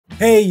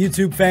Hey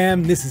YouTube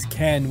fam, this is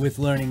Ken with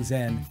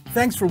LearningZen.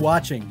 Thanks for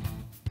watching.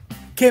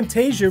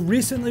 Camtasia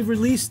recently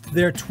released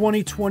their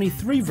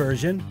 2023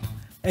 version,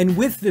 and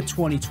with the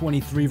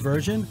 2023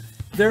 version,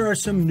 there are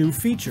some new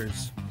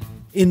features.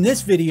 In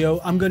this video,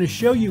 I'm going to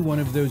show you one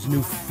of those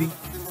new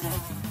features.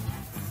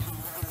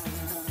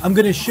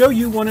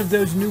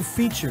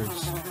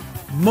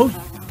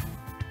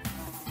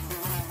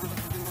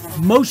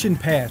 Motion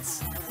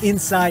paths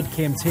inside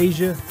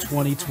Camtasia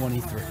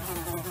 2023.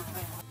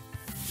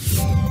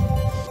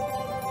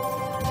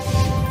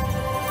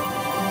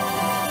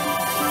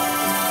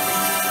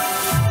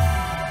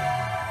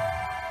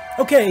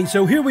 Okay,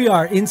 so here we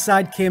are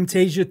inside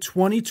Camtasia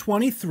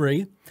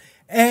 2023,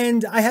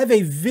 and I have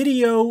a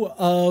video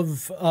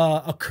of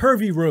a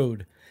curvy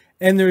road,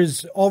 and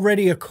there's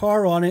already a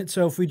car on it.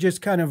 So if we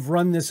just kind of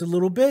run this a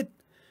little bit,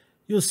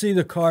 you'll see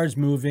the cars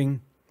moving,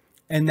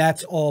 and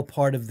that's all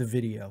part of the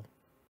video.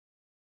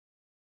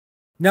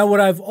 Now, what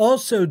I've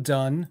also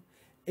done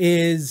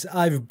is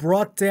I've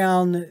brought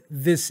down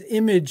this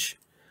image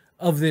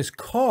of this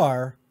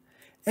car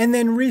and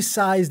then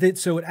resized it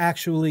so it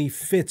actually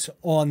fits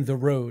on the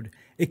road.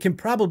 It can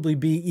probably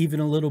be even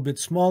a little bit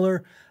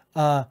smaller,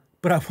 but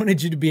I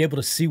wanted you to be able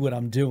to see what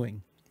I'm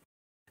doing.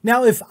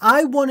 Now, if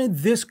I wanted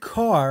this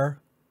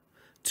car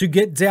to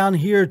get down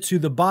here to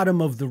the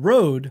bottom of the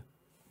road,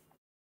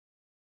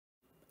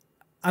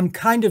 I'm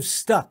kind of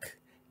stuck.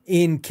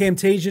 In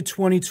Camtasia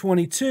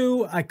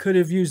 2022, I could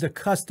have used a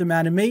custom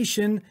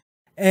animation,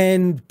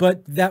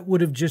 but that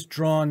would have just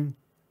drawn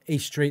a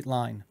straight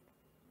line.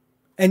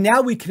 And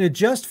now we can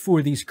adjust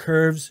for these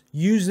curves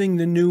using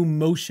the new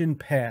motion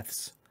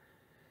paths.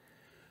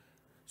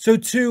 So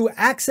to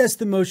access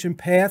the motion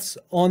paths,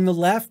 on the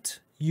left,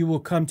 you will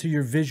come to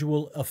your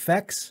visual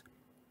effects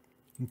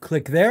and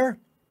click there.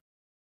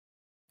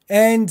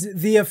 And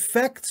the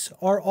effects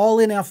are all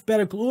in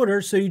alphabetical order.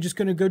 So you're just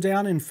going to go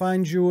down and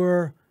find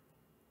your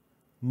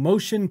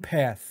motion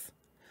path.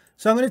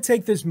 So I'm going to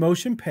take this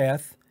motion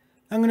path.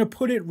 I'm going to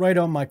put it right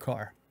on my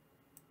car.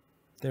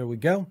 There we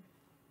go.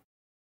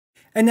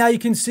 And now you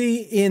can see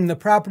in the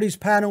properties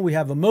panel, we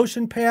have a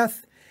motion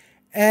path,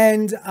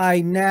 and I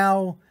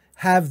now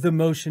have the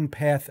motion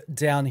path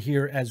down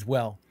here as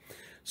well.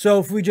 So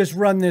if we just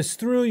run this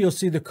through, you'll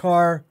see the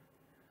car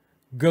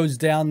goes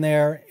down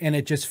there and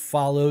it just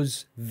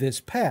follows this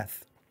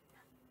path.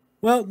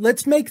 Well,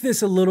 let's make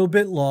this a little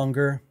bit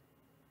longer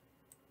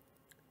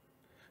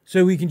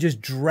so we can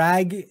just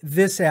drag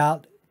this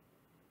out.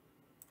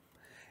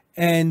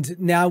 And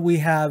now we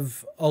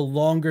have a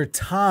longer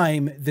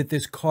time that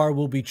this car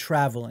will be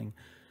traveling.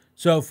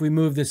 So if we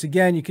move this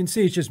again, you can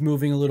see it's just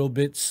moving a little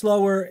bit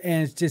slower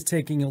and it's just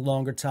taking a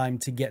longer time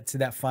to get to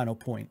that final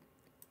point.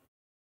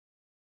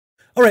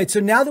 All right, so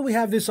now that we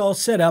have this all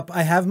set up,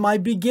 I have my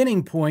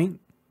beginning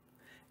point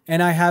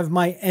and I have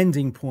my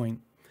ending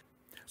point.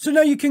 So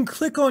now you can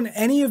click on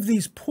any of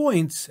these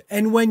points,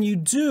 and when you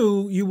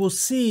do, you will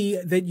see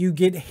that you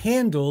get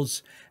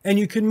handles, and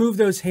you can move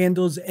those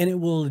handles and it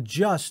will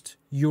adjust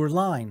your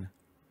line.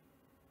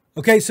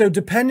 Okay, so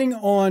depending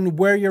on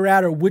where you're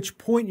at or which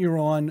point you're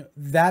on,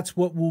 that's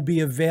what will be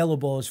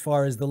available as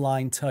far as the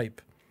line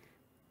type.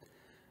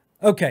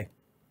 Okay,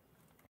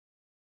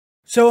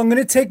 so I'm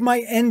going to take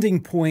my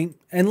ending point,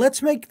 and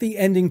let's make the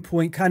ending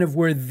point kind of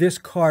where this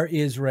car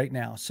is right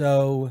now.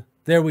 So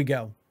there we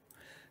go.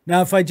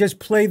 Now, if I just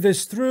play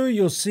this through,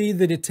 you'll see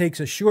that it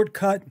takes a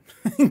shortcut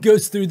and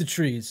goes through the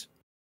trees.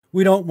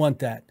 We don't want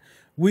that.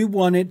 We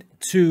want it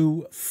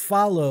to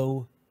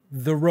follow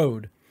the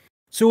road.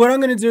 So what I'm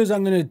going to do is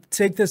I'm going to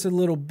take this a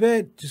little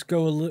bit, just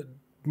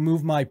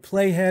move my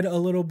playhead a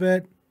little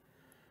bit.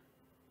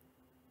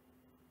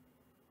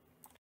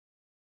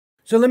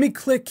 So let me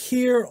click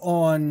here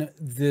on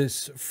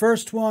this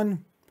first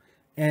one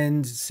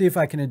and see if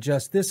I can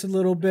adjust this a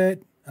little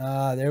bit.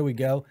 There we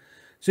go.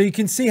 So you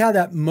can see how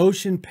that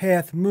motion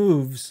path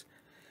moves,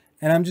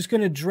 and I'm just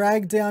going to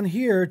drag down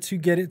here to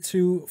get it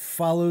to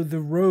follow the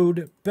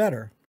road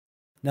better.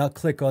 Now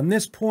click on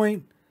this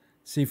point,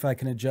 see if I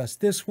can adjust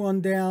this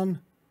one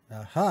down.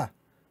 Aha.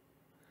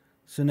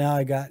 So now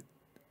I got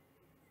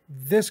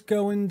this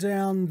going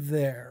down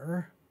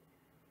there.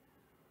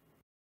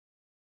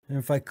 And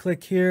if I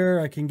click here,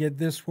 I can get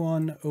this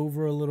one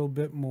over a little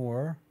bit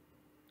more.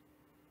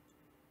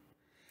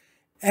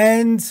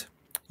 And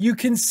you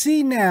can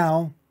see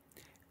now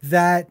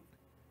that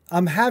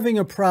I'm having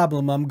a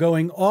problem. I'm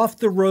going off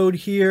the road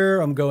here.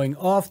 I'm going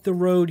off the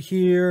road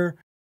here.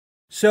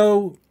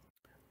 So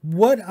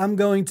what I'm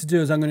going to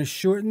do is I'm going to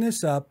shorten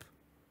this up,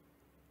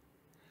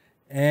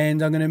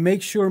 and I'm going to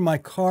make sure my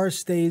car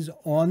stays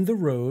on the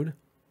road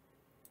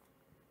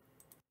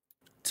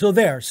till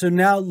there. So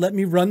now let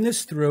me run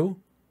this through.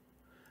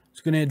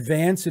 It's going to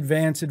advance,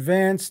 advance,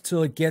 advance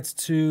till it gets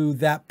to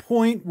that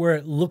point where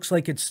it looks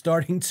like it's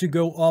starting to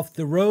go off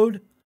the road.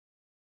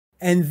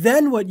 And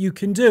then what you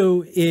can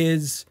do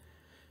is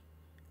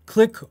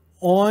click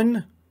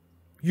on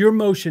your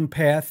motion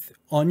path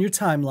on your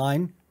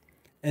timeline,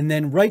 and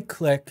then right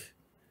click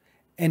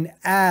and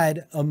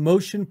add a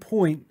motion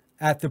point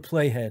at the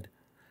playhead.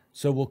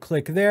 So we'll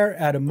click there,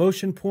 add a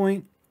motion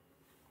point,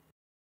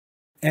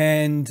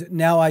 And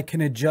now I can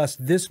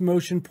adjust this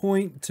motion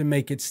point to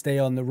make it stay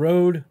on the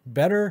road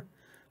better.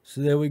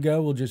 So there we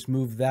go. We'll just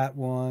move that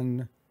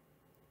one.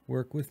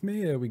 Work with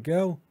me. There we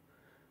go.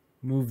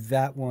 Move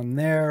that one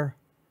there.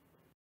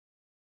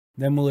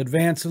 Then we'll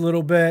advance a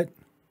little bit.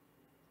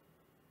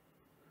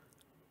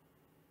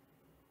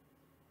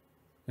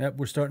 Yep,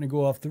 we're starting to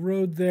go off the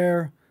road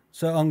there.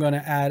 So I'm going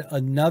to add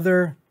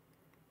another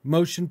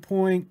motion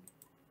point.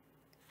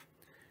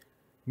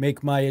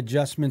 Make my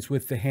adjustments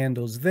with the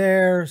handles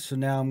there. So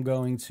now I'm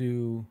going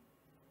to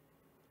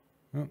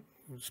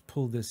let's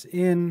pull this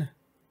in.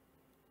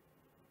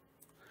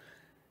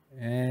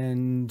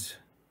 And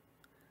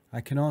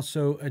I can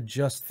also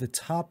adjust the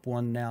top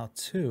one now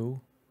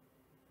too,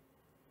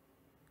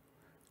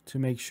 to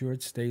make sure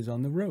it stays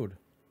on the road.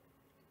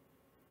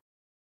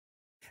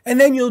 And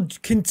then you'll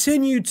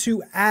continue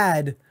to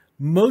add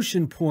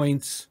motion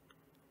points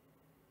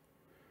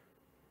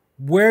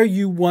where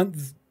you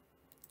want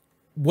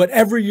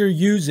whatever you're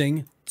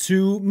using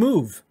to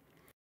move.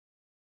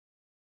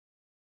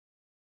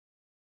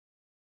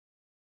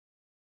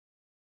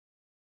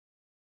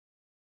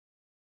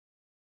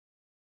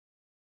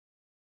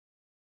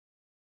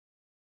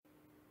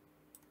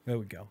 There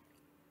we go.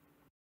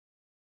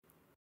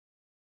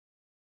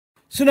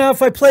 So now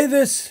if I play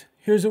this,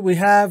 here's what we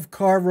have,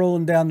 car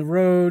rolling down the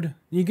road.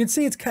 You can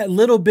see it's kind of a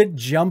little bit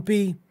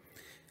jumpy.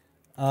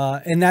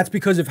 And that's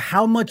because of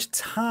how much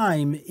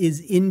time is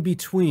in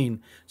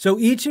between. So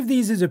each of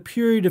these is a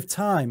period of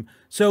time.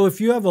 So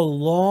if you have a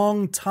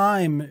long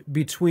time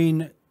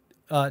between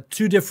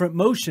two different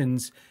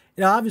motions,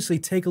 it'll obviously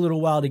take a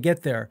little while to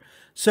get there.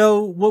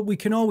 So what we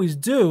can always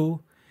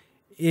do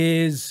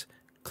is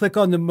click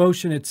on the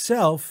motion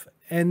itself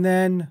and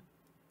then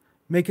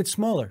make it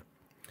smaller.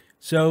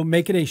 So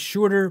make it a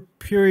shorter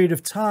period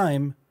of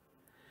time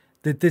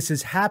that this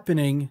is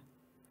happening.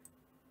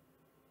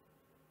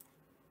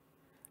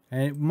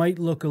 And it might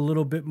look a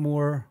little bit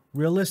more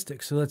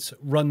realistic. So let's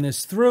run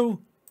this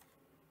through.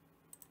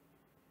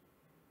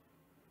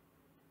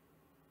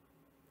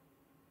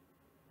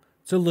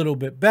 It's a little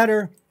bit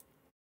better.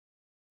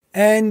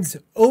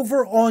 And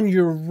over on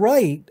your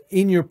right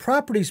in your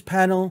properties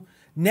panel,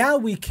 now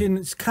we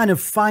can kind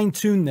of fine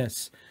tune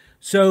this.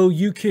 So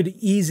you could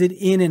ease it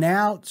in and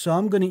out. So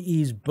I'm going to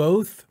ease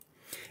both.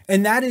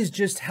 And that is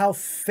just how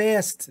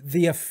fast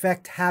the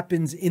effect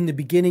happens in the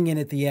beginning and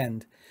at the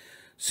end.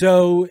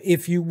 So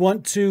if you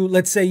want to,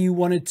 let's say you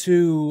wanted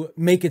to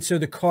make it so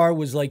the car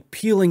was like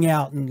peeling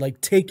out and like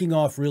taking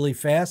off really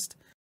fast,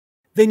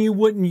 then you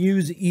wouldn't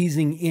use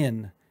easing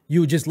in.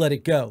 You would just let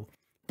it go.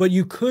 But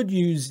you could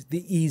use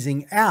the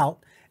easing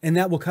out, and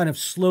that will kind of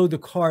slow the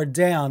car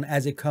down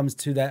as it comes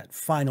to that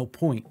final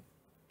point.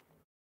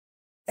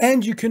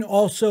 And you can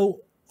also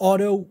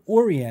auto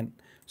orient.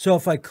 So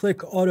if I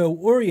click auto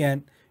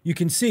orient, you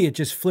can see it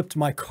just flipped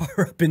my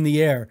car up in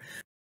the air.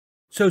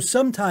 So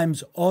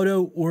sometimes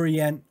auto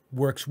orient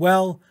works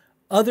well.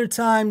 Other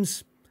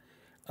times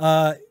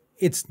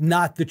it's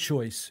not the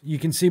choice. You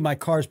can see my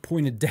car's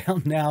pointed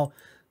down now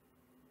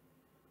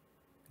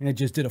and it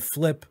just did a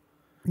flip.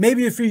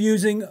 Maybe if you're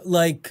using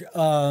like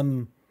a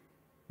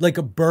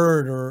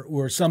bird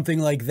or something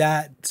like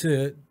that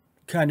to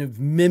kind of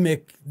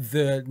mimic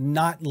the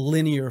not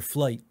linear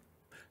flight.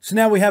 So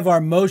now we have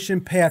our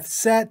motion path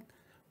set.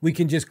 We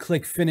can just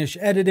click finish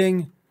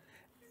editing.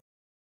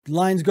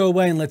 Lines go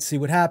away and let's see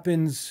what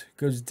happens.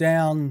 Goes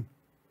down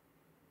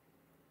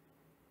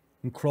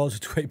and crawls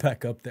its way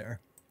back up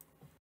there.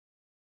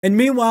 And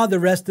meanwhile, the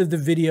rest of the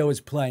video is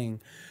playing.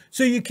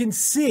 So you can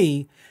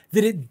see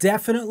that it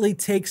definitely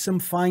takes some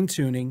fine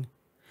tuning.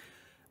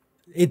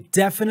 It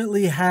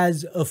definitely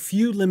has a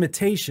few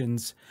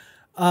limitations,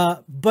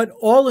 but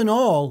all in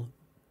all,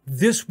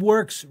 this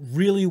works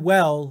really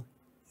well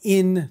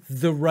in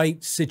the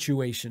right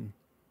situation.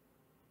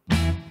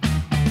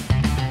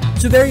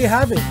 So there you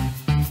have it.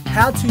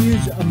 How to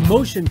use a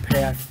motion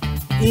path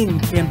in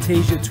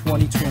Camtasia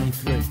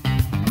 2023.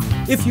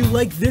 If you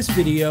like this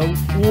video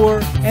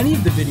or any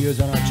of the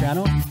videos on our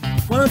channel,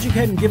 why don't you go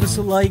ahead and give us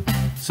a like,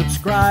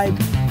 subscribe,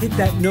 hit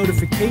that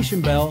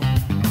notification bell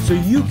so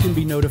you can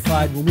be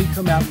notified when we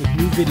come out with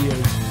new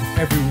videos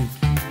every week.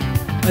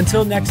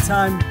 Until next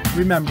time,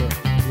 remember,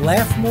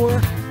 laugh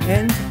more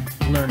and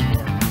learn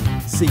more.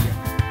 See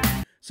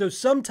ya. So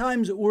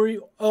sometimes Hey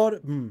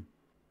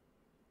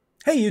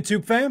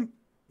YouTube fam.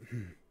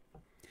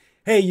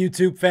 Hey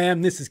YouTube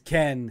fam, this is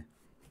Ken.